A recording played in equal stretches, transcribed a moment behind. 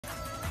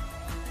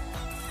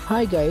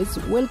Hi guys,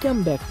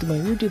 welcome back to my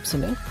YouTube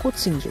channel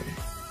Queation No.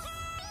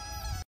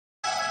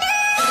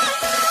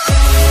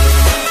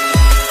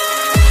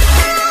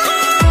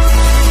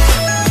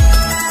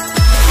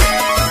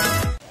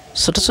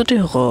 Sotosoti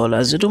hol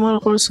আজি তোমাৰ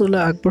কোৰ্সলৈ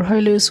আগবঢ়াই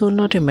লৈছো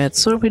নটি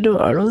মেথছৰ ভিডিও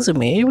আৰু যে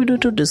মে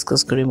ভিডিওটো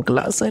ডিসকাস কৰিম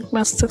ক্লাস 8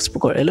 ম্যাথছ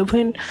টেক্সটবুকৰ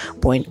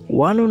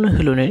 11.1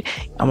 অনুশীলনীৰ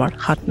আমাৰ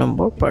 7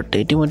 নম্বৰ পাৰ্ট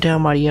ইতিমধ্যে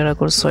আমাৰ ইয়াৰ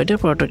আগৰ 6টা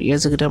পাৰ্টত ইয়াৰ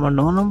যেটা আমাৰ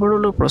 9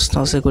 নম্বৰলৈ প্ৰশ্ন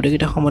আছে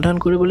গতিকে সমাধান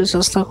কৰিবলৈ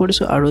চেষ্টা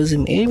কৰিছো আৰু যে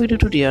এই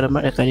ভিডিওটো ইয়াৰ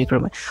আমাৰ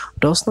একাধিক্ৰমে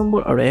 10 নম্বৰ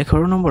আৰু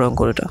 11 নম্বৰ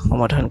অংকটা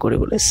সমাধান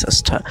কৰিবলৈ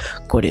চেষ্টা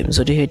কৰিম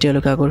যদি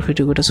এতিয়ালৈকে আগৰ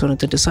ভিডিওটো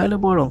চোৱাতে চাই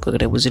ল'ব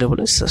অংকটা বুজি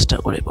ল'বলৈ চেষ্টা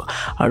কৰিব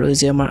আৰু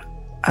যে আমাৰ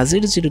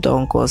আজিৰ যেটা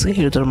অংক আছে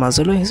হেতৰ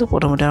মাজলৈ আহিছে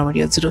প্ৰথমতে আমাৰ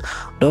ইয়াত যেটো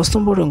 10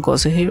 নম্বৰ অংক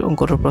আছে সেই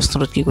অংকটোৰ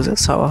প্ৰশ্নটো কি কৈছে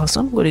চাওয়া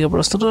হাসন গৰিকে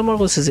প্ৰশ্নটো আমাৰ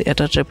কৈছে যে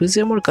এটা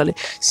ট্ৰেপিজিয়ামৰ কালি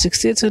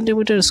 68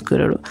 সেন্টিমিটাৰ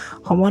স্কয়াৰ আৰু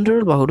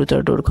সমান্তৰাল বাহু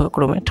দুটাৰ দৈৰ্ঘ্য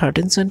ক্ৰমে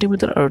 13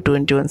 সেন্টিমিটাৰ আৰু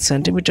 21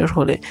 সেন্টিমিটাৰ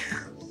হলে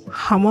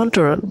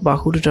সমান্তৰাল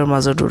বাহু দুটাৰ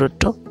মাজৰ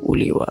দূৰত্ব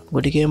উলিওৱা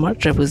গতিকে আমাৰ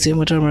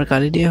ট্ৰেপিজিয়ামৰ আমাৰ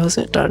কালি দিয়া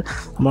হৈছে তাৰ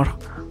আমাৰ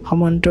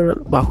সমান্তৰাল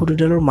বাহু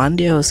দুটাৰ মান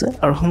দিয়া হৈছে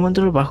আৰু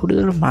সমান্তৰাল বাহু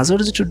দুটাৰ মাজৰ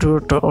যেটো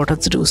দূৰত্ব অৰ্থাৎ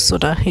যেটো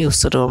উচ্চতা সেই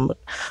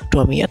উচ্চতাটো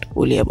আমি ইয়াত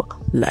উলিয়াব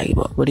লাগিব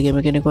গতিকে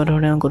আমি কেনেকুৱা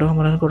ধৰণে অংকটো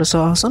সমাধান কৰি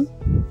চাও আহচোন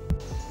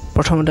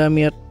প্ৰথমতে আমি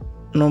ইয়াত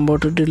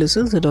নম্বৰটো দিলৈছো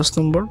যে 10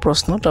 নম্বৰ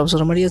প্ৰশ্ন তাৰপিছত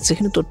আমাৰ ইয়াত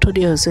যেখিনি তথ্য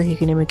দিয়া হৈছে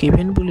সেইখিনি আমি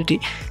গিভেন বুলি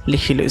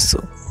লিখি লৈছো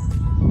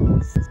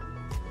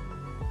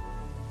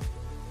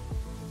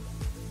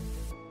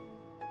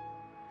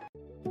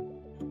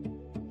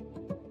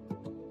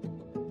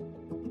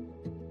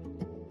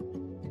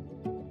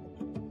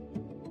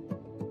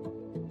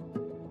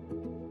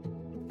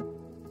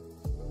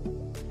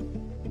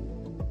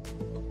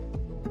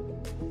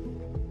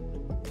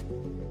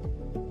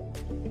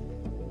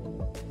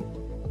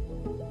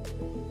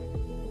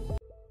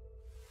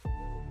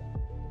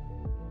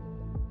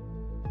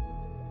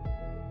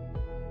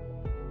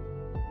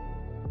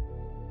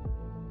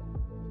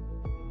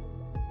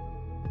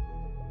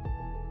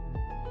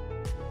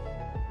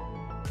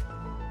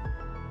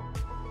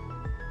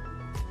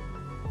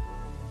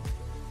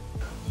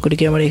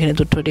গতিকে আমাৰ এখানে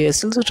তথ্য দিয়া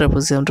আছিল যে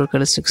ট্ৰাপিজিয়ামটোৰ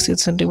কালি 68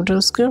 সেন্টিমিটাৰ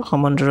স্কয়াৰ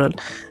সমান্তৰাল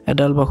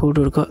এডাল বাহুৰ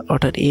দৈৰ্ঘ্য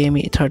অৰ্থাৎ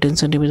এমি 13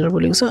 সেন্টিমিটাৰ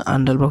বুলি কৈছে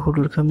আনডাল বাহুৰ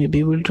দৈৰ্ঘ্য আমি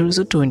বি বুলি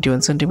ধৰিছো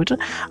 21 সেন্টিমিটাৰ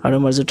আৰু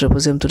আমাৰ যে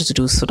ট্ৰাপিজিয়ামটোৰ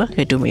যেটো উচ্চতা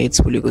হেতু আমি h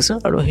বুলি কৈছে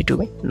আৰু হেতু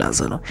আমি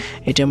নাজানো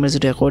এটা আমাৰ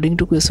যেটো অকৰ্ডিং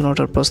টু কোৱেশ্চন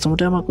অৰ্থাৎ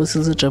প্ৰশ্নমতে আমাক কৈছিল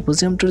যে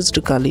ট্ৰাপিজিয়ামটোৰ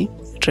যেটো কালি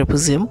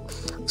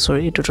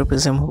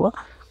ট্ৰাপিজিয়াম হ'ব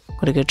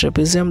গতিকে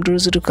ট্ৰাপিজিয়ামটোৰ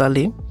যেটো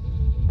কালি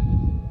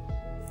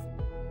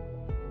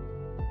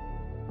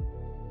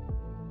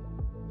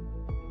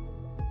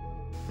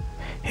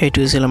হেতু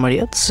আছিল আমাৰ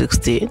ইয়াত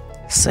 68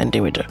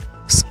 সেন্টিমিটাৰ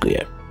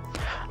স্কয়াৰ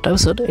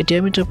তাৰপিছত এতিয়া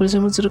আমি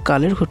ট্ৰাপিজিয়ামৰ যেটো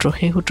কালিৰ সূত্ৰ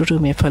সেই সূত্ৰটো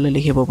আমি এফালে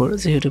লিখিব পাৰো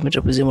যেহেতু আমি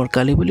ট্ৰাপিজিয়ামৰ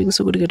কালি বুলি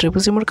কৈছো গতিকে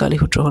ট্ৰাপিজিয়ামৰ কালি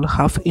সূত্ৰ হ'ল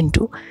half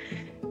into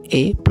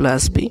a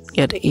plus b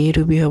ইয়াত a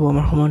আৰু b হ'ব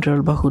আমাৰ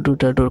সমান্তৰাল বাহু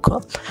দুটাৰ দৈৰ্ঘ্য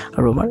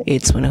আৰু আমাৰ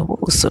h মানে হ'ব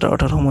উচ্চতা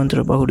অৰ্থাৎ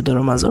সমান্তৰাল বাহু দুটাৰ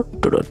মাজৰ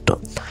দূৰত্ব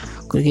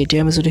গতিকে এতিয়া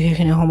আমি যদি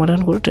সেইখিনি সমাধান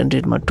কৰো তেন্তে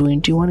আমাৰ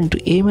 21 ইনটু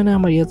a মানে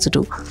আমাৰ ইয়াত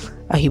যেটো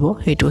আহিব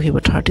হেতু আহিব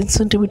 13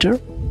 সেন্টিমিটাৰ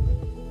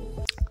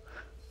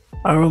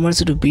আৰু আমাৰ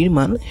যেটো b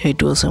মান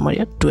হেতু আছে আমাৰ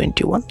ইয়াত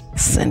 21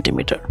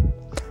 সেন্টিমিটাৰ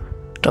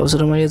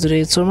তাৰপিছত আমাৰ ইয়াত যে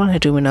h মান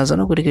হেতু আমি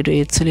নাজানো গতিকে এটো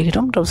h লিখি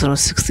থম তাৰপিছত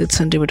 68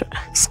 সেন্টিমিটাৰ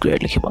স্কয়াৰ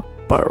লিখিব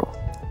পাৰো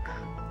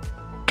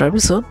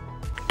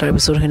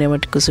তাৰপিছত হেনে আমাৰ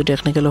কিছু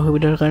টেকনিক্যাল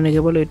অসুবিধাৰ কাৰণে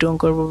কেৱল এটো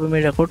অংকৰ বাবে আমি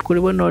ৰেকৰ্ড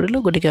কৰিব নোৱাৰিলো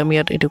গতিকে আমি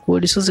ইয়াত এটো কৈ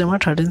দিছো যে আমাৰ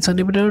 13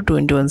 সেন্টিমিটাৰ আৰু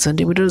 21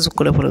 সেন্টিমিটাৰ যোগ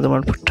কৰিলে ফলত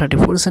আমাৰ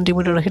 34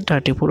 সেন্টিমিটাৰ ৰাখি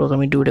 34 ক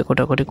আমি দুৰে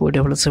কটাকটি কৰি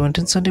দিয়া ফলত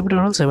 17 সেন্টিমিটাৰ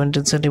হ'ল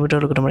 17 সেন্টিমিটাৰ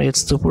লগত আমাৰ h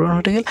টো পূৰণ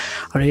হৈ থাকিল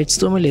আৰু h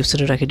টো আমি লেফট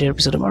সাইডে ৰাখি দিয়াৰ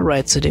পিছত আমাৰ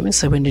ৰাইট সাইডে আমি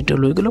 17 টো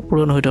লৈ গলো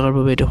পূৰণ হৈ থকাৰ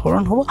বাবে এটো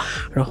হৰণ হ'ব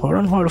আৰু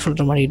হৰণ হোৱাৰ ফলত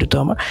আমাৰ এই দুটো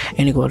আমাৰ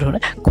এনেকুৱা ধৰণে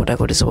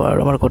কটাকটি যাব আৰু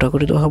আমাৰ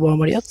কটাকটিটো হ'ব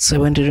আমাৰ ইয়াত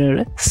 17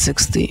 ৰে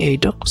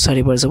 68 ক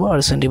 4 বাৰ যাব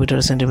আৰু সেন্টিমিটাৰ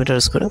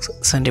স্কয়াৰ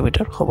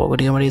সেন্টিমিটাৰ হ'ব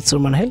গতিকে আমাৰ h ৰ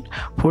মান হ'ল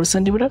 4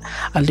 সেন্টিমিটাৰ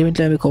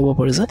আলটিমেটলি আমি ক'ব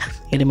পাৰো যে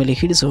এনে আমি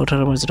লিখি দিছো অৰ্থাৎ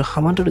আমাৰ যেটো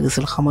সমান্তৰিক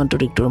আছিল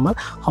সমান্তৰিকটোৰ মান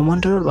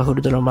সমান্তৰাল বাহু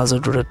দুটাৰ মাজৰ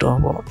দূৰত্ব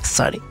হ'ব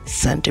 4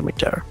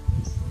 সেন্টিমিটাৰ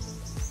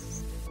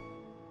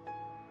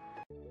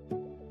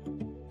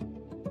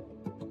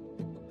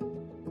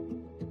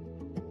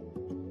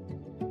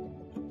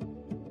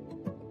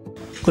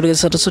গতিকে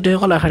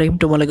ছাত্ৰ-ছাত্ৰীসকল আশা ৰাখিম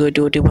তোমালোকে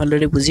এটো অতি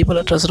ভালদৰে বুজি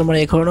পালা তাৰছত আমাৰ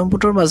 11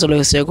 নম্বৰৰ মাজলৈ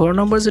হৈছে 11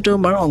 নম্বৰ যেটো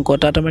আমাৰ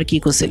অংকটাত আমাৰ কি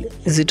কৈছিল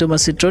যেটো আমাৰ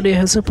চিত্ৰ দিয়া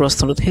হৈছে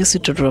প্ৰশ্নটোত সেই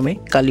চিত্ৰটো আমি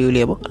কালি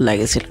উলিয়াব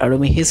লাগিছিল আৰু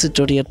আমি সেই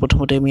চিত্ৰটো ইয়াত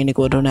প্ৰথমতে আমি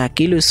এনেকুৱা ধৰণে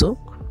আঁকি লৈছো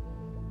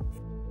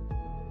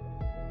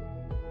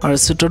আৰু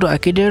চিত্ৰটো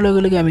আঁকি দিয়াৰ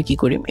লগে লগে আমি কি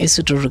কৰিম এই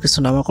চিত্ৰটোৰ কিছু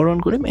নামকৰণ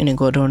কৰিম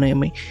এনেকুৱা ধৰণে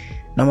আমি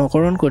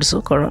নামকৰণ কৰিছো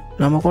কাৰণ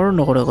নামকৰণ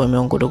নকৰাকৈ আমি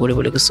অংকটো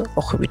কৰিবলৈ কিছু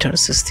অসুবিধাৰ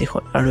সৃষ্টি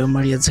হয় আৰু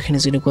আমাৰ ইয়াত যেখিনি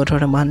যেনেকুৱা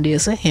ধৰণে মান দি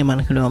আছে সেই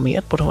মানখিনি আমি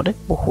ইয়াত প্ৰথমতে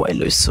বহুৱাই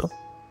লৈছো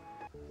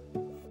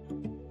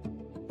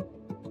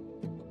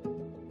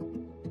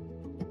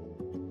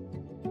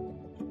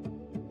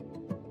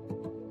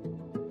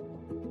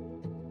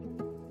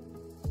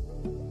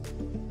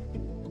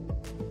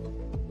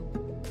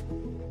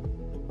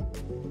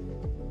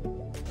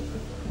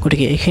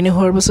গতিকে এইখিনি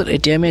হোৱাৰ পিছত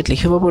এতিয়া আমি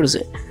লিখিব পাৰো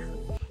যে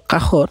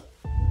কাখত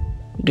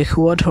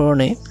দেখুৱা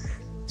ধৰণে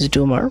যেটো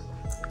আমাৰ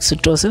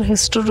চিত্ৰ আছিল সেই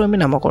চিত্ৰটো আমি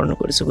নামকৰণ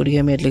কৰিছো গতিকে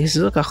আমি ইয়াত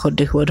লিখিছো কাখত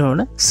দেখুৱা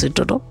ধৰণে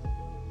চিত্ৰটো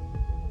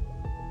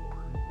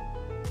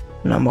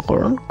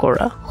নামকৰণ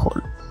কৰা হ'ল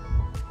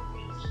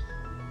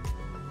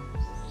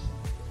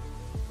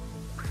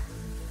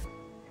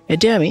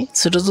এতিয়া আমি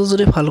চিত্ৰটো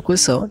যদি ভালকৈ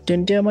চাও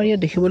তেন্তে আমাৰ ইয়াত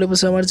দেখিবলৈ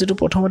পাইছো আমাৰ যেটো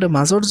প্ৰথমতে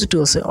মাজৰ যেটো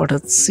আছে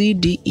অৰ্থাৎ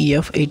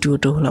CDEF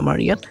এইটো হ'ল আমাৰ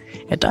ইয়াত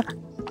এটা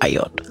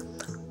আয়ত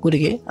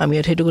গতিকে আমি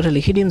ইয়াত হেতু কথা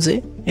লিখি দিম যে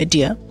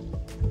এতিয়া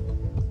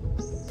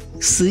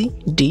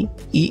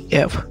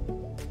CDEF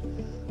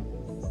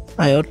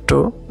আয়তটো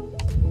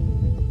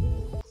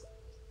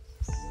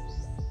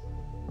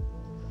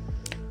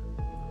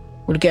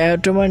গতিকে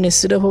আয়তটো আমাৰ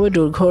নিশ্চিতভাৱে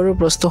দৈৰ্ঘ্য আৰু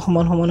প্ৰস্থ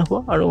সমান সমান হ'ব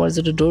আৰু আমাৰ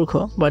যেটো দৈৰ্ঘ্য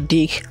বা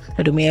দিশ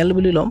হেতু আমি L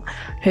বুলি লম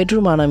হেতুৰ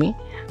মান আমি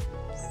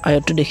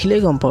আয়তটো দেখিলে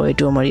গম পাও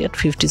এটো আমাৰ ইয়াত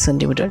 50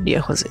 cm দিয়া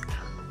হৈছে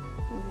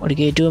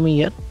গতিকে এটো আমি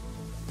ইয়াত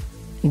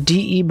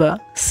DE বা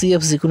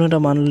CF যিকোনো এটা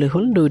মান লৈ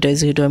হ'ল দুইটাই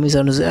যেহেতু আমি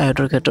জানো যে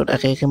আয়তৰ ক্ষেত্ৰত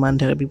একে মান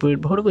থাকে বিপৰীত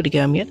বাহুৰ গতিকে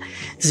আমি ইয়াত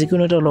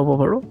যিকোনো এটা ল'ব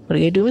পাৰো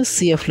গতিকে এটো আমি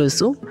CF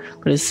লৈছো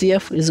গতিকে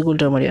CF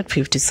 = আমাৰ ইয়াত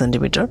 50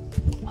 cm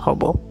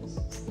হ'ব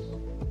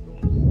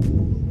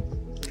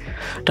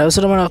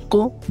তাৰপিছত আমাৰ আকৌ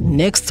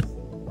নেক্সট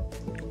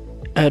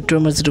আয়তৰ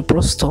আমাৰ যেটো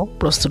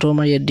প্ৰস্থটো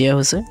আমাৰ ইয়াত দিয়া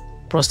হৈছে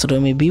প্ৰস্থটো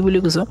আমি B বুলি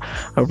কৈছো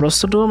আৰু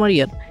প্ৰস্থটো আমাৰ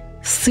ইয়াত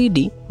CD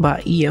বা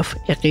EF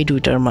একেই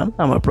দুইটাৰ মান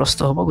আমাৰ প্ৰস্থ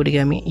হ'ব গতিকে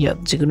আমি ইয়াত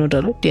যিকোনো এটা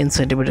 10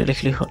 cm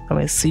লিখলি হ'ল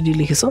আমি CD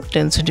লিখিছো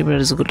 10 cm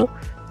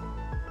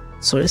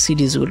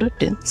CD =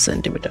 10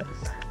 cm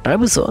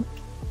তাৰপিছত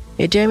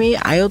এতিয়া আমি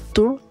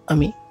আয়তটোৰ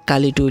আমি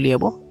কালিটো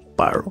উলিয়াব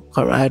পাৰো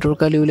কাৰণ আয়তৰ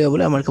কালি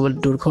উলিয়াবলৈ আমাৰ কেৱল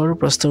দৈৰ্ঘ্য আৰু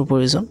প্ৰস্থৰ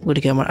প্ৰয়োজন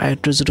গতিকে আমাৰ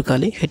আয়তৰ যেটো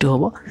কালি হেতু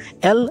হ'ব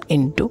L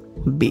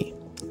 * B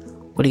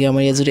গতিকে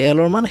আমাৰ ইয়াত যেটো L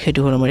ৰ মান হেতু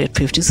হ'ল আমাৰ ইয়াত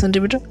 50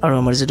 cm আৰু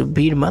আমাৰ যেটো B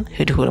ৰ মান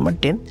হেতু হ'ল আমাৰ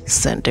 10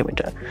 cm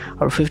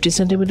আৰু 50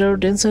 cm আৰু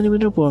 10 cm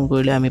পূৰণ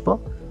কৰিলে আমি পাও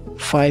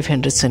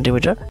 500 cm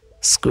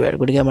স্কয়াৰ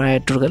গতিকে আমাৰ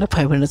আয়তৰ কালি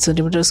 500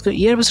 cm স্কয়াৰ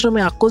ইয়াৰ পিছত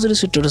আমি আকৌ যদি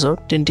চিত্ৰটো চাও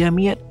তেন্তে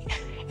আমি ইয়াত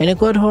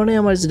এনেকুৱা ধৰণে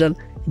আমাৰ যেডাল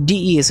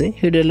DE আছে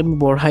হেডাল আমি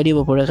বঢ়াই দিব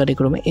পাৰো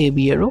একাদিক্ৰমে AB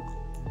আৰু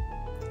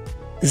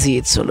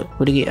GH লৈ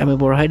গতিকে আমি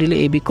বঢ়াই দিলে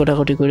AB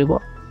কটাকটি কৰিব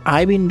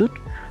I বিন্দুত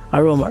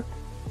আৰু আমাৰ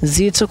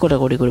GH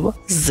কটাকটি কৰিব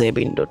J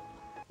বিন্দুত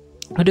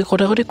গতিকে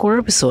কটাকটি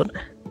কৰাৰ পিছত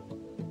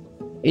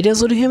এটা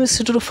যদি আমি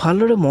চিত্ৰটো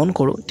ভালদৰে মন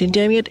কৰো তেন্তে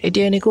আমি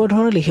এতিয়া এনেকুৱা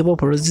ধৰণে লিখিব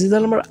পাৰো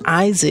যিডাল আমাৰ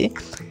IJ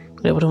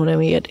প্ৰথমতে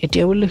আমি ইয়াত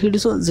এতিয়া বুলি লিখি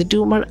দিছো যেটো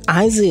আমাৰ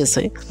IJ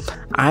আছে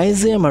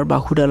IJ আমাৰ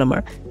বাহুডাল আমাৰ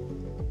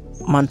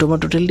মানটো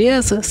টোটাল দিয়া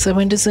আছে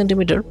 70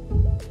 cm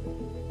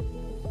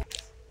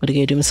গতিকে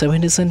এটো আমি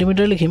 70 cm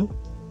লিখিম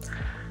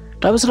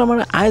তাৰপিছত আমাৰ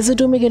IJ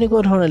টো আমি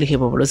কেনেকুৱা ধৰণে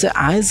লিখিব পাৰো যে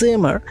IJ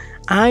আমাৰ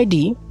ID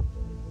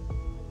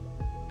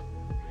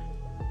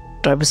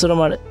তাৰপিছত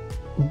আমাৰ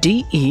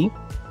DE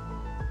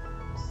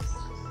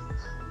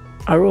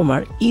আৰু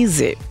আমাৰ EJ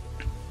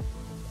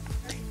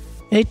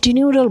এই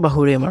তিনিওডাল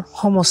বাহুৰে আমাৰ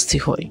সমষ্টি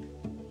হয়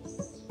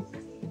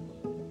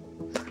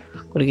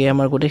গতিকে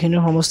আমাৰ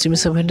গোটেইখিনিৰ সমষ্টি আমি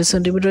 70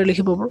 cm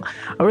লিখিব পাৰো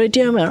আৰু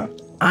এতিয়া আমাৰ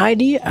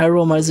ID আৰু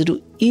আমাৰ যেটো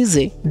EJ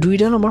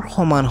দুইডাল আমাৰ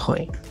সমান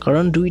হয়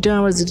কাৰণ দুইটা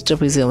আমাৰ যেটো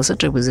ট্ৰাপিজিয়াম আছে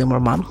ট্ৰাপিজিয়ামৰ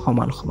মান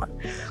সমান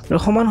আৰু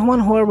সমান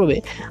হোৱাৰ বাবে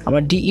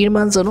আমাৰ DE ৰ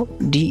মান জানো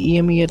DE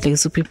আমি ইয়াত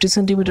লিখিছো 50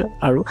 cm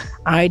আৰু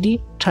ID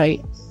ঠাই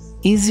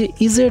EJ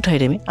ৰ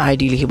ঠাইত আমি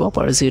ID লিখিব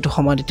পাৰো যেটো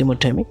সমান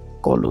ইতিমধ্যে আমি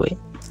কলোৱে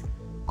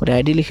গতিকে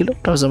ID লিখিলো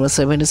তাৰপিছত আমি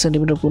 70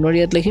 cm পুনৰ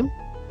ইয়াত লিখিম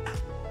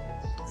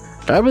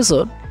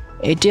তাৰপিছত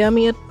এতিয়া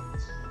আমি ইয়াত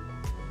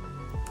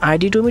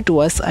ID টো আমি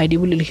twice ID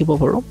বুলি লিখিব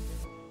পাৰো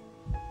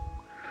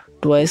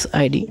twice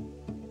ID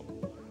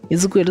 =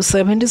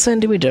 70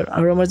 cm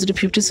আৰু আমাৰ যেটো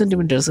 50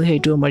 cm আছে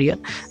হেতু আমাৰ ইয়াত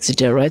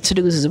যেতিয়া ৰাইট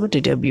সাইডে গুচি যাব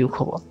তেতিয়া বিয়োগ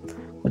হ'ব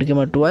গতিকে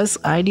আমাৰ twice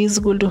ID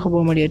 = হ'ব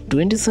আমাৰ ইয়াত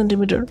 20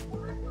 cm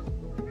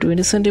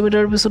 20 cm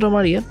পিছত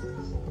আমাৰ ইয়াত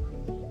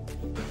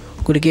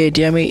গতিকে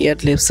এতিয়া আমি ইয়াত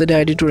লেফট সাইডে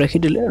ID টো ৰাখি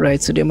দিলে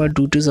ৰাইট সাইডে আমাৰ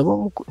 2 টো যাব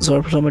যোৱাৰ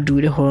পিছত আমাৰ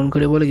 2 ৰে হৰণ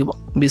কৰিব লাগিব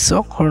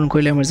 20 হৰণ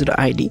কৰিলে আমাৰ যেটো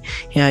ID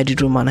এই ID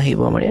টোৰ মান আহিব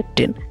আমাৰ ইয়াত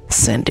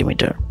 10 cm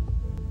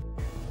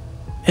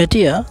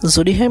এতিয়া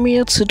যদি আমি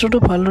ইয়াত চিত্ৰটো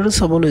ভালদৰে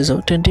চাবলৈ যাও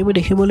তেন্তে আমি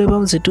দেখিবলৈ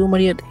পাম যেটো আমাৰ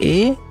ইয়াত A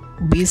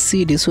B C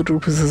D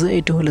চতুৰ্ভুজ আছে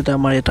এটো হলে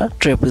আমাৰ এটা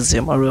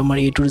ট্ৰাপিজিয়াম আৰু আমাৰ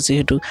এটোৰ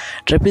যেহেতু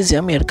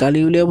ট্ৰাপিজিয়াম ইয়াৰ কালি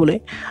উলিয়াবলৈ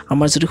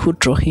আমাৰ যেটো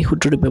সূত্ৰ সেই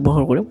সূত্ৰটো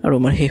ব্যৱহাৰ কৰিম আৰু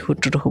আমাৰ সেই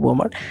সূত্ৰটো হ'ব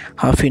আমাৰ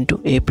half into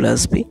A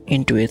 + B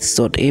into H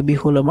যত AB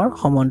হ'ল আমাৰ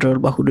সমান্তৰাল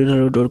বাহুৰ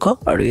দৈৰ্ঘ্য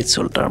আৰু H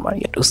হ'ল তাৰ আমাৰ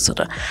ইয়াত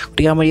উচ্চতা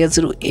গতিকে আমাৰ ইয়াত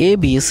যেটো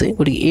AB আছে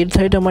গতিকে এৰ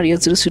ঠাইত আমাৰ ইয়াত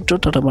যেটো চিত্ৰ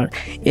তাত আমাৰ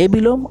AB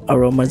লম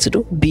আৰু আমাৰ যেটো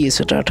B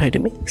আছে তাৰ ঠাইত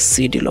আমি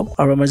CD লম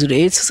আৰু আমাৰ যেটো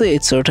H আছে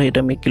H ৰ ঠাইত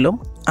আমি কি লম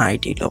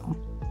ID লম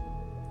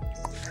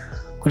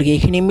গতিকে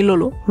এইখিনি আমি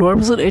ললো লোৱাৰ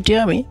পিছত এতিয়া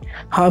আমি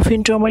হাফ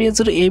ইনটু আমাৰ ইয়াত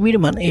যেটো AB ৰ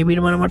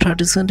মান আমাৰ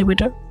 30 cm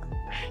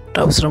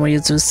তাৰপিছত আমাৰ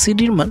ইয়াত যেটো CD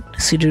ৰ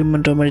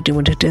মানটো আমাৰ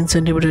ইতিমধ্যে 10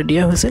 cm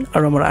দিয়া হৈছিল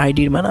আৰু আমাৰ ID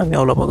ৰ মান আমি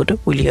অলপ আগতে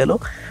উলিয়ালো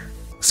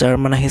যাৰ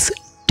মান আহিছে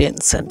 10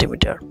 cm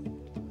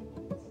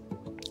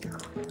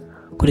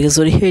গতিকে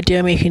যদি এতিয়া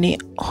আমি এইখিনি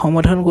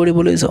সমাধান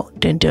কৰিবলৈ যাও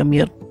তেন্তে আমি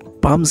ইয়াত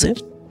পাম যে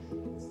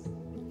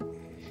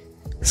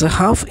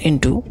half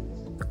into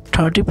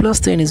 30 plus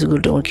 10 is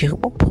equal to কি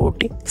হ'ব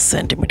 40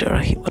 cm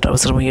আহিব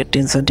তাৰপিছত আমাৰ ইয়াত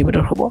 10 cm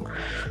হ'ব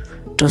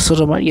তাৰপিছত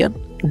আমাৰ ইয়াত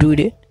 2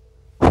 ৰে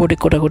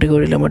 40 কটাকটি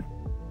কৰিলে আমাৰ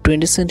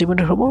 20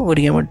 centimeter হ'ব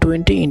গতিকে আমাৰ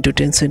 20 into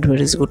 10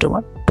 centimeter is equal to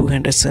আমাৰ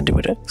 200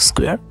 centimeter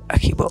square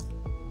আহিব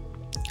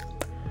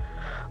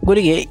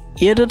গতিকে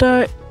ইয়াত এটা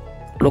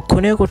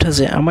লক্ষণীয় কথা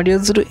যে আমাৰ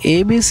ইয়াত যেটো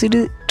ABCD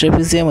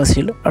ট্ৰেপিজিয়াম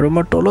আছিল আৰু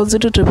আমাৰ তলত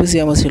যেটো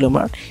ট্ৰেপিজিয়াম আছিল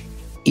আমাৰ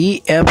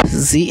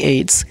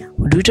EFGH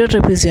দুটা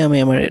ট্ৰেপিজিয়ামে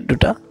আমাৰ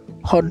দুটা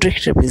সদৃশ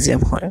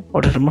ট্ৰেপিজিয়াম হয়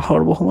অৰ্থাৎ আমাৰ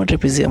সৰ্বসম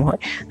ট্ৰেপিজিয়াম হয়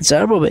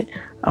যাৰ বাবে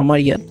আমাৰ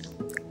ইয়াত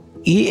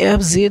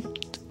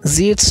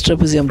EFGH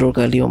ট্ৰেপিজিয়ামটোৰ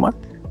কালি আমাৰ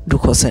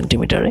 200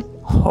 সেন্টিমিটাৰ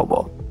হ'ব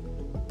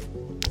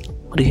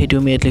গতিকে হেতু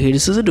আমি ইয়াত লিখি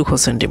দিছো যে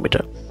 200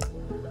 সেন্টিমিটাৰ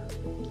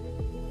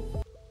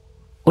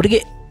গতিকে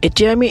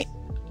এতিয়া আমি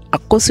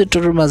আকৌ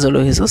চিত্ৰটোৰ মাজলৈ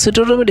আহিছো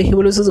চিত্ৰটো আমি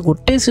দেখিবলৈ লৈছো যে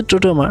গোটেই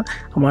চিত্ৰটো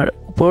আমাৰ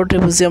ওপৰৰ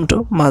ট্ৰেপিজিয়ামটো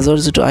মাজৰ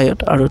যেটো আয়ত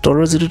আৰু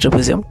তলৰ যেটো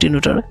ট্ৰেপিজিয়াম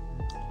তিনিটাৰ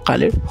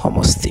কালিৰ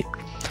সমষ্টি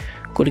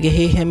গতিকে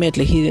হেই আমি ইয়াত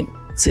লিখি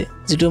যে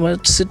যেটো আমাৰ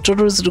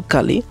চিত্ৰটোৰ যেটো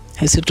কালি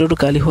সেই চিত্ৰটো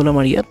কালি হ'ল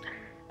আমাৰ ইয়াত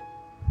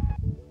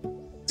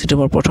যেটো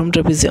আমাৰ প্ৰথম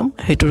ট্ৰেপিজিয়াম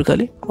হেতুৰ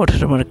কালি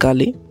অৰ্থাৎ আমাৰ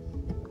কালি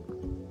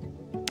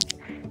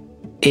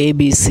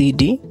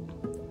ABCD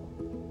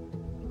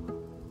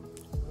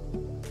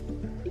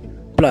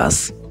প্লাস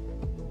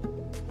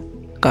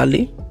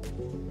কালি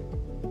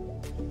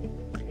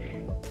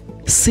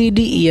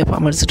CDEF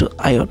আমাৰ যেটো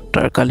আয়ত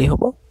তাৰ কালি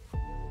হ'ব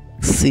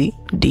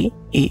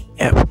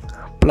CDEF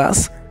প্লাস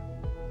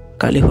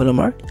কালি হ'ল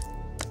আমাৰ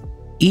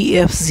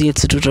EFGH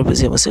যেটো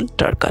ট্ৰেপিজিয়াম আছিল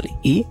তাৰ কালি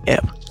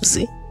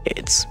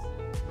EFGH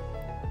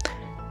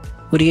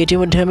গতিকে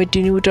ইতিমধ্যে আমি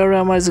 3 মিটাৰৰ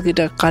আমাৰ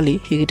যেটা কালি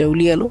হেকিটা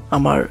উলিয়ালো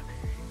আমাৰ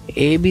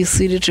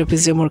ABCD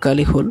ট্ৰেপিজিয়ামৰ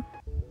কালি হ'ল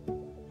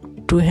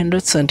 200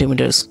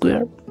 centimeter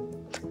square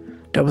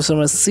তাৰপিছত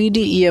আমাৰ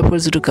CDEF ৰ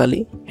যেটো কালি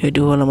হেতু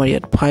হ'ল আমাৰ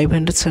ইয়াত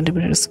 500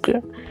 centimeter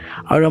square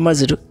আৰু আমাৰ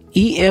যেটো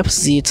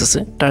EFGH আছে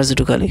তাৰ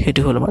যেটো কালি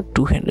হেতু হ'ল আমাৰ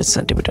 200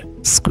 centimeter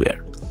square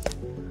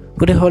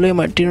গতে হলে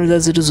আমাৰ তিনিটা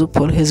যেটো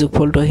যোগফল হে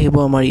যোগফলটো আহিব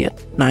আমাৰ ইয়াত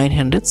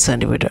 900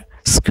 centimeter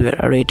square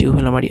আৰু এটি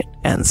হ'ল আমাৰ ইয়াত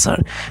आंसर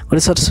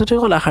গতে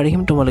ছাত্ৰছাত্ৰীসকল আশা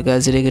ৰাখিম তোমালোকে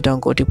আজি এই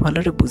অংক অতি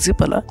ভালদৰে বুজি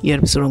পালা ইয়াৰ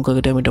পিছৰ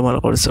অংককেইটা আমি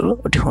তোমালোকৰ ওচৰত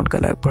অতি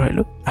সোনকালে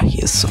আগবঢ়াইলৈ আহি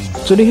আছো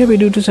যদি এই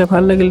ভিডিওটো চাই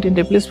ভাল লাগিল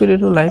তেন্তে প্লিজ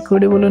ভিডিওটো লাইক কৰি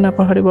দিবলৈ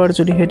নাপাহৰিব আৰু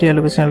যদি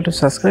এতিয়ালৈকে চেনেলটো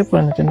সাবস্ক্ৰাইব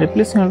কৰা নাই তেন্তে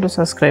প্লিজ চেনেলটো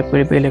সাবস্ক্ৰাইব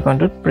কৰি বেল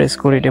আইকনটো প্ৰেছ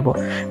কৰি দিব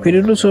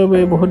ভিডিওটো চোৱাৰ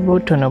বাবে বহুত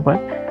বহুত ধন্যবাদ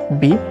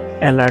বি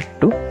এলাৰ্ট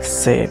টু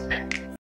সেভ